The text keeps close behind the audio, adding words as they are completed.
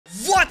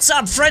What's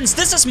up, friends?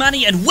 This is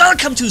Manni and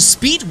welcome to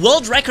Speed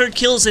World Record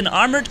Kills in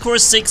Armored Core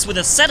 6 with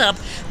a setup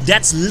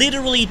that's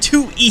literally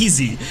too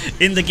easy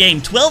in the game.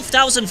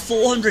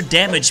 12,400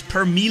 damage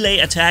per melee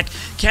attack.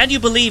 Can you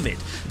believe it?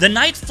 The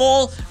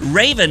Nightfall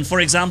Raven,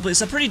 for example,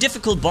 is a pretty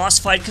difficult boss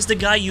fight because the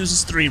guy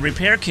uses 3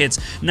 repair kits.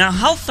 Now,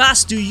 how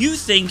fast do you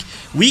think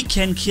we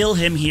can kill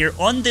him here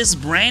on this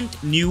brand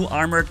new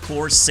Armored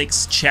Core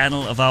 6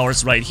 channel of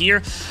ours right here?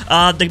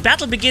 The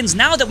battle begins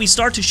now that we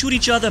start to shoot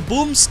each other.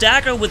 Boom,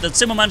 stagger with the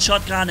Zimmerman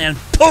shotgun and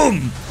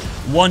boom!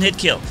 One hit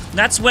kill.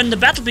 That's when the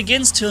battle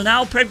begins till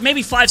now,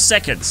 maybe 5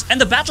 seconds.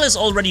 And the battle is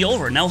already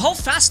over. Now, how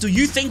fast do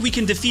you think we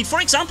can defeat,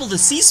 for example, the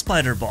Sea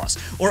Spider boss,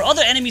 or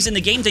other enemies in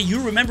the game that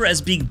you remember as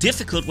being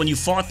difficult when you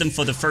fought them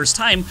for the first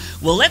time?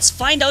 Well, let's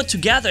find out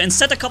together and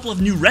set a couple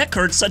of new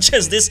records, such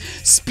as this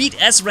Speed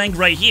S rank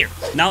right here.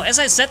 Now, as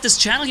I said, this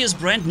channel here is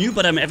brand new,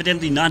 but I'm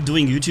evidently not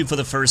doing YouTube for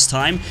the first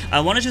time. I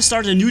wanted to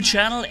start a new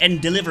channel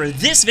and deliver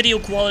this video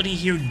quality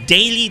here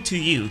daily to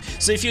you.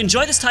 So if you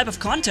enjoy this type of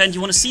content, you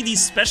want to see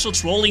these special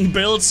trolling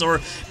builds or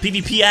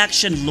PvP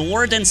action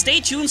lore, then stay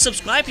tuned,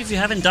 subscribe if you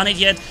haven't done it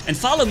yet, and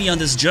follow me on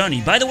this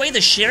journey. By the way, the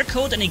share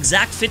code and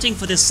exact fitting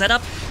for this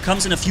setup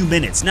comes in a few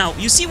minutes. Now,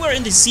 you see we're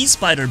in the Sea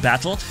Spider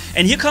battle,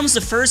 and here comes the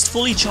first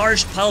fully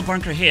charged pile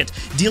bunker hit,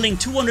 dealing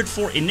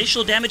 204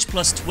 initial damage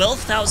plus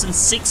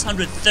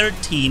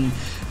 12,613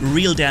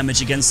 real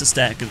damage against the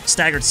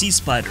staggered Sea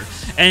Spider.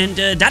 And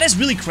that is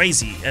really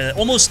crazy,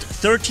 almost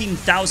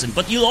 13,000.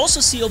 But you'll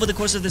also see over the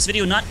course of this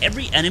video, not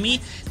every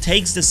enemy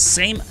takes the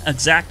same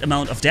exact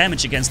amount of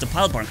damage against the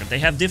pile bunker. They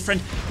have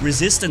different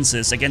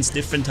resistances against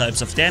different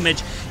types of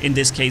damage, in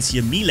this case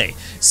here melee.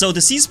 So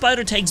the Sea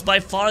Spider takes by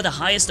far the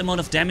highest amount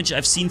of damage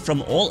I've seen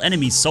from all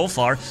enemies so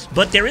far,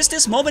 but there is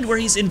this moment where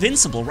he's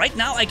invincible. Right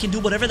now I can do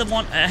whatever the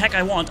heck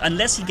I want.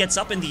 Unless he gets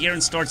up in the air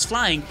and starts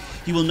flying,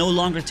 he will no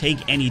longer take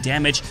any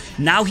damage.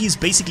 Now he's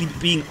basically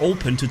being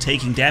open to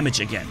taking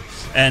damage again.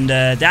 And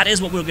that is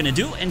what we're gonna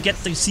do and get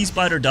the Sea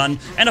Spider done.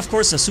 And of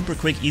course a super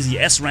quick easy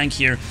S rank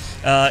here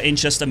in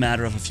just a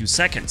matter of a few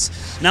seconds.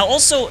 Now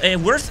also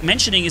worth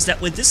mentioning is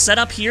that with this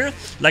setup here,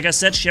 like I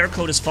said, share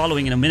code is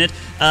following in a minute,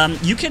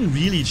 you can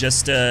really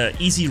just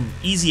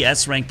easy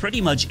S rank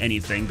pretty much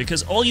anything,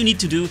 because all you need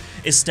to do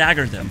is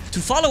stagger them. To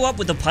follow up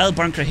with the pile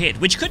bunker hit,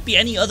 which could be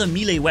any other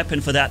melee weapon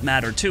for that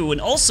matter too,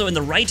 and also in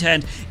the right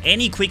hand,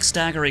 any quick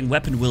staggering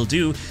weapon will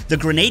do. The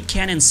grenade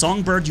cannon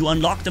Songbird, you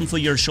unlock them for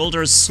your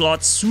shoulder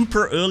slot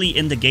super early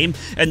in the game,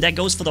 and that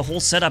goes for the whole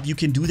setup. You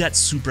can do that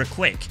super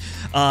quick.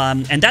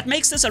 And that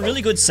makes this a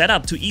really good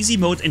setup to easy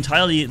mode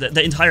entirely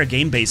the entire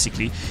game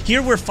basically.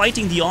 Here we're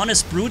fighting the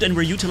Honest Brute and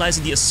we're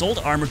utilizing the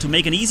assault armor to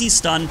make an easy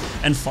stun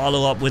and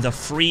follow up with a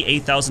free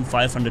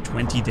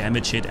 8,520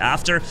 damage hit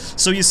after.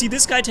 So you see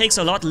this guy takes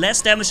a lot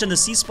less damage than the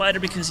Sea Spider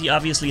because he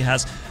obviously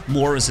has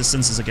more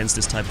resistances against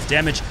this type of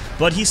damage,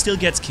 but he still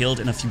gets killed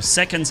in a few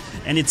seconds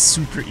and it's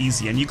super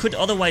easy. And you could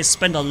otherwise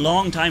spend a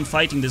long time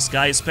fighting this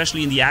guy,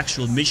 especially in the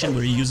actual mission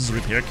where he uses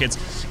repair kits.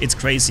 It's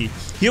crazy.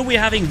 Here we're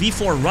having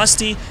V4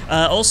 Rusty,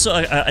 also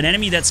an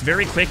enemy that's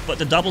very quick, but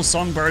the double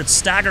Songbird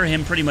stagger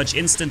him pretty much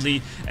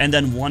instantly, and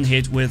then one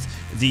hit with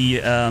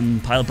the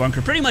pile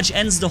bunker pretty much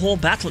ends the whole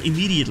battle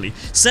immediately,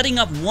 setting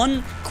up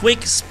one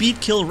quick speed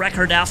kill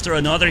record after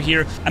another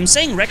here. I'm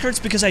saying records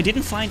because I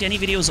didn't find any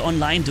videos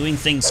online doing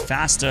things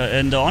faster,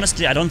 and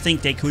honestly I don't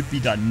think they could be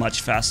done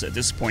much faster at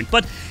this point.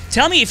 But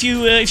tell me if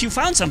you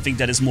found something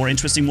that is more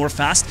interesting, more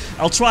fast.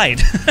 I'll try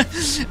it.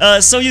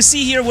 So you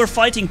see here we're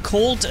fighting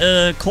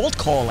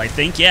Coldcall, I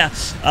think, yeah,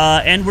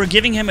 and we're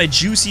giving him a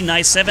juicy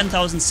nice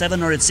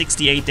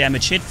 7,768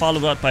 damage hit,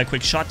 followed up by a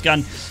quick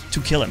shotgun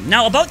to kill him.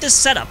 Now about this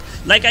setup,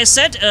 like I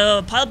said,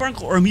 pile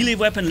bunker or melee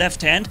weapon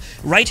left hand,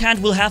 right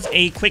hand will have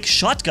a quick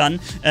shotgun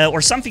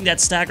or something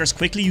that staggers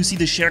quickly. You see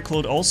the share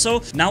code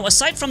also. Now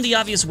aside from the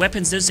obvious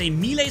weapons, there's a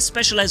melee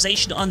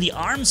specialization on the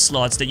arm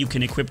slots that you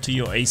can equip to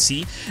your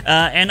AC,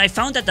 and I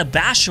found that the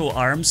Basho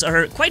arms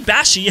are quite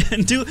bashy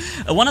and do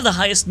one of the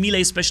highest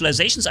melee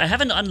specializations. I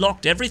haven't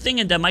unlocked everything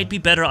and there might be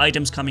better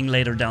items coming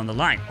later down the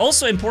line.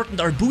 Also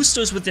important are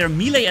boosters with their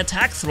melee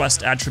attack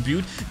thrust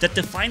attribute that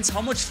defines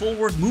how much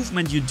forward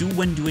movement you do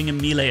when doing a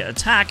melee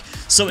attack,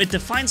 so it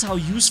defines how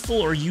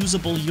useful or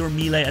usable your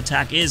melee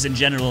attack is in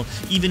general,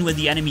 even when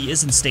the enemy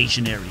isn't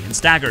stationary and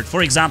staggered,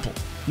 for example.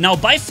 Now,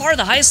 by far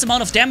the highest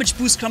amount of damage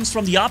boost comes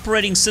from the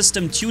operating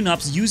system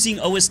tune-ups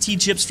using OST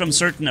chips from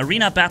certain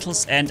arena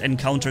battles and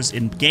encounters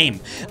in-game.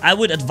 I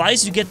would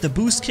advise you get the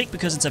boost kick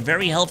because it's a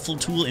very helpful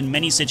tool in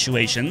many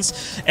situations.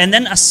 And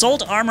then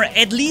assault armor,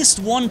 at least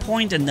 1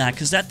 point in that,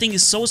 because that thing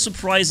is so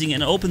surprising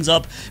and opens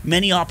up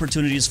many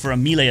opportunities for a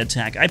melee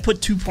attack. I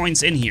put 2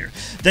 points in here.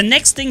 The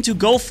next thing to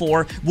go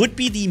for would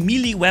be the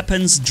melee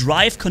weapons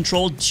drive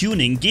controlled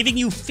tuning, giving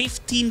you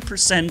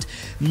 15%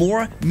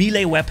 more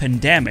melee weapon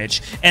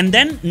damage. And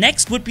then Then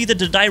next would be the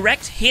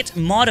direct hit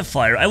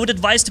modifier. I would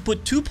advise to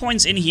put 2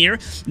 points in here,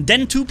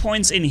 then 2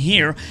 points in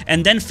here,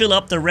 and then fill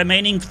up the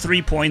remaining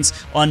 3 points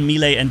on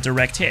melee and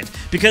direct hit.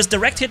 Because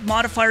direct hit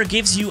modifier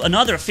gives you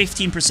another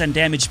 15%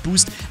 damage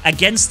boost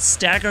against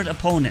staggered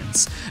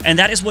opponents. And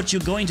that is what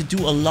you're going to do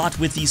a lot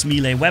with these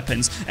melee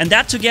weapons. And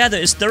that together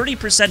is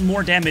 30%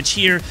 more damage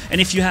here, and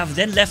if you have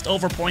then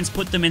leftover points,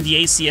 put them in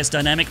the ACS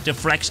dynamic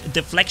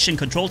deflection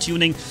control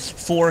tuning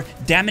for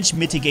damage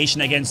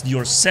mitigation against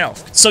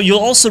yourself. So you're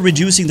also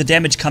reducing the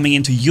damage coming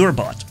into your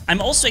bot.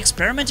 I'm also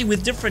experimenting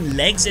with different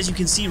legs, as you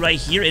can see right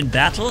here in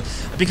battle,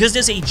 because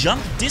there's a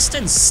jump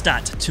distance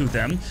stat to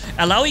them,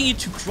 allowing you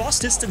to cross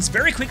distance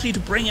very quickly to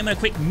bring him a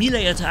quick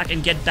melee attack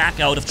and get back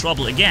out of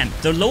trouble again.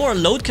 The lower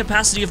load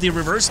capacity of the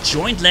reverse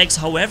joint legs,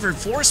 however,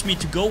 forced me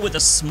to go with a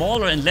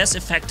smaller and less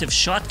effective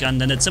shotgun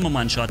than the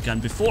Zimmermann shotgun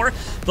before,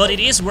 but it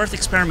is worth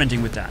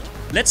experimenting with that.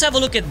 Let's have a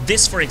look at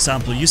this, for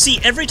example. You see,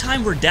 every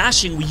time we're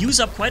dashing, we use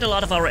up quite a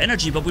lot of our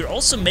energy, but we're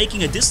also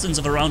making a distance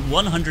of around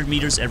 100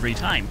 meters every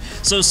time.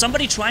 So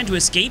somebody trying to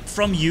escape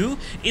from you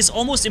is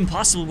almost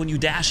impossible when you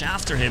dash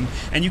after him,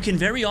 and you can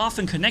very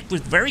often connect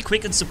with very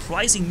quick and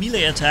surprising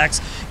melee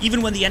attacks,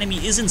 even when the enemy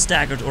isn't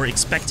staggered or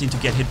expecting to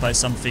get hit by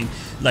something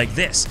like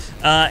this.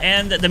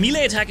 And the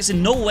melee attack is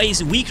in no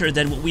ways weaker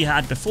than what we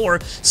had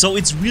before, so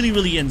it's really,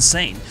 really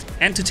insane.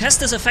 And to test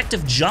this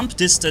effective jump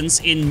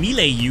distance in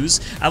melee use,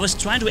 I was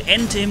trying to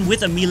end him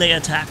with a melee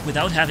attack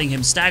without having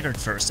him staggered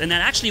first, and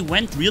that actually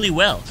went really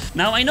well.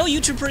 Now, I know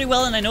YouTube pretty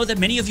well, and I know that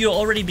many of you are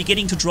already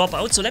beginning to drop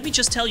out, so let me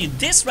just tell you,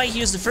 this right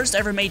here is the first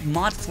ever made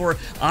mod for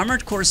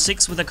Armored Core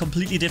 6 with a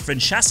completely different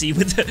chassis,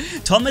 with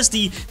the Thomas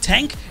the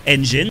Tank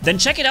engine. Then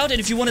check it out, and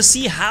if you want to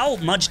see how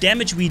much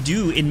damage we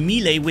do in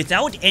melee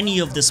without any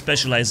of the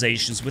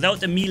specializations, without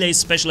the melee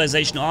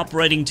specialization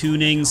operating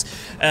tunings,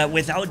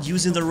 without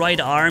using the right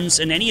arms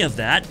and any of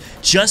that,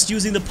 just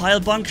using the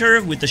pile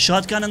bunker with the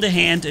shotgun in the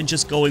hand and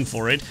just going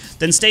for it,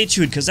 then stay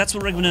tuned, because that's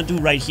what we're gonna do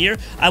right here.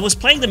 I was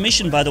playing the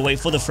mission, by the way,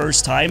 for the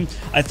first time.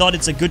 I thought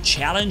it's a good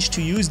challenge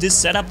to use this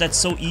setup that's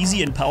so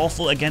easy and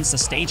powerful against a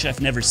stage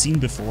I've never seen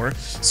before.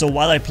 So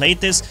while I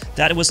played this,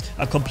 that was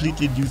a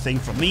completely new thing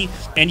for me.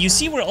 And you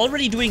see, we're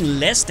already doing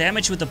less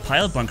damage with the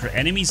pile bunker.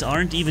 Enemies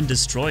aren't even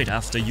destroyed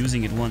after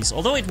using it once,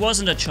 although it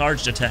wasn't a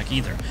charged attack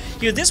either.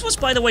 Here, this was,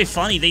 by the way,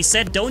 funny. They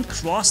said don't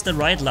cross the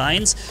right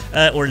lines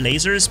or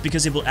lasers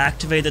because it will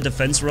activate the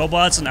defense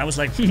robots, and I was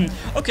like,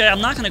 okay,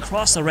 I'm not gonna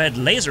cross the red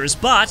lasers,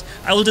 but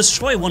I will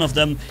destroy one of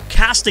them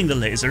casting the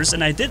lasers,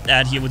 and I did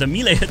that here with a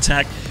melee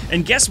attack,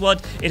 and guess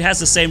what? It has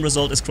the same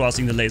result as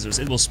crossing the lasers.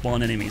 It will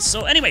spawn enemies.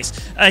 So anyways,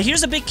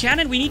 here's a big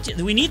cannon.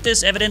 We need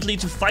this evidently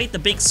to fight the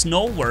big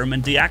snow worm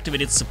and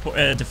deactivate its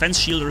defense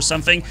shield or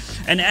something,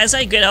 and as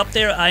I get up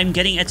there, I'm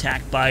getting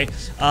attacked by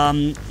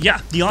yeah,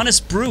 the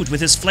Honest Brute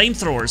with his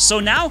flamethrowers. So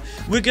now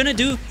we're gonna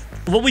do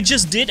what we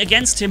just did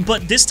against him,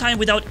 but this time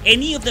without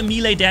any of the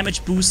melee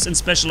damage boosts and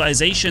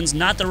specializations,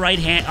 not the right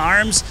hand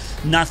arms,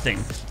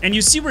 nothing. And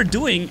you see we're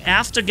doing,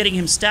 after getting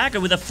him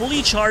staggered with a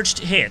fully charged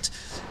hit,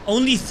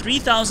 only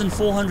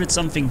 3,400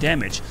 something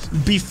damage.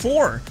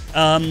 Before,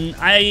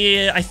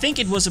 I think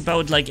it was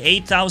about like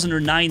 8,000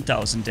 or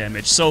 9,000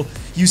 damage. So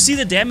you see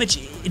the damage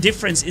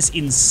difference is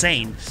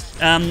insane.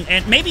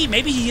 And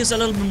maybe he is a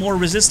little bit more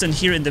resistant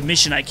here in the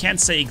mission, I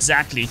can't say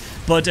exactly,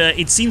 but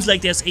it seems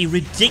like there's a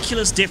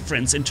ridiculous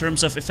difference in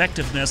terms of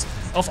effectiveness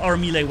of our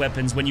melee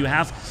weapons when you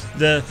have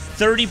the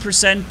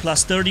 30%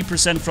 plus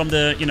 30% from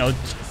the, you know,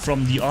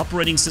 from the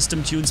operating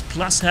system tunes,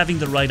 plus having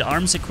the right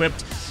arms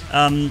equipped.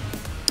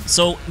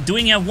 So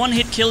doing a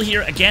one-hit kill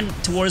here again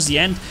towards the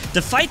end,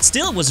 the fight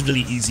still was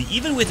really easy,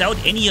 even without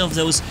any of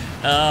those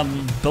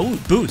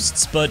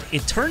boosts, but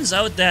it turns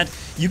out that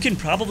you can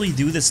probably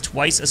do this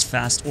twice as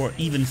fast or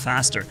even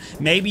faster.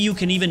 Maybe you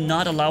can even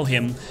not allow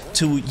him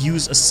to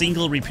use a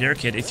single repair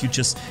kit if you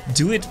just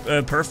do it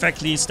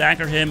perfectly,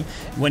 stagger him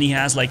when he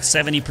has like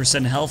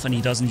 70% health and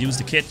he doesn't use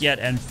the kit yet,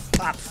 and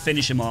pop,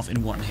 finish him off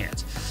in one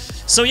hit.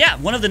 So yeah,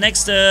 one of the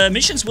next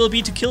missions will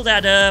be to kill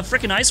that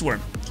frickin' ice worm.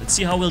 Let's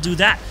see how we'll do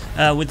that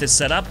with this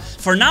setup.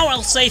 For now,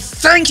 I'll say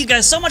thank you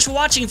guys so much for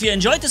watching. If you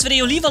enjoyed this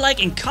video, leave a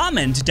like and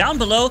comment down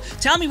below.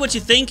 Tell me what you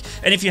think.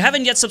 And if you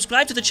haven't yet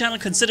subscribed to the channel,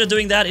 consider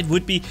doing that. It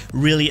would be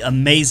really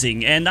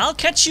amazing. And I'll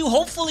catch you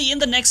hopefully in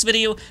the next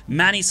video.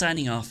 Manni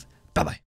signing off. Bye-bye.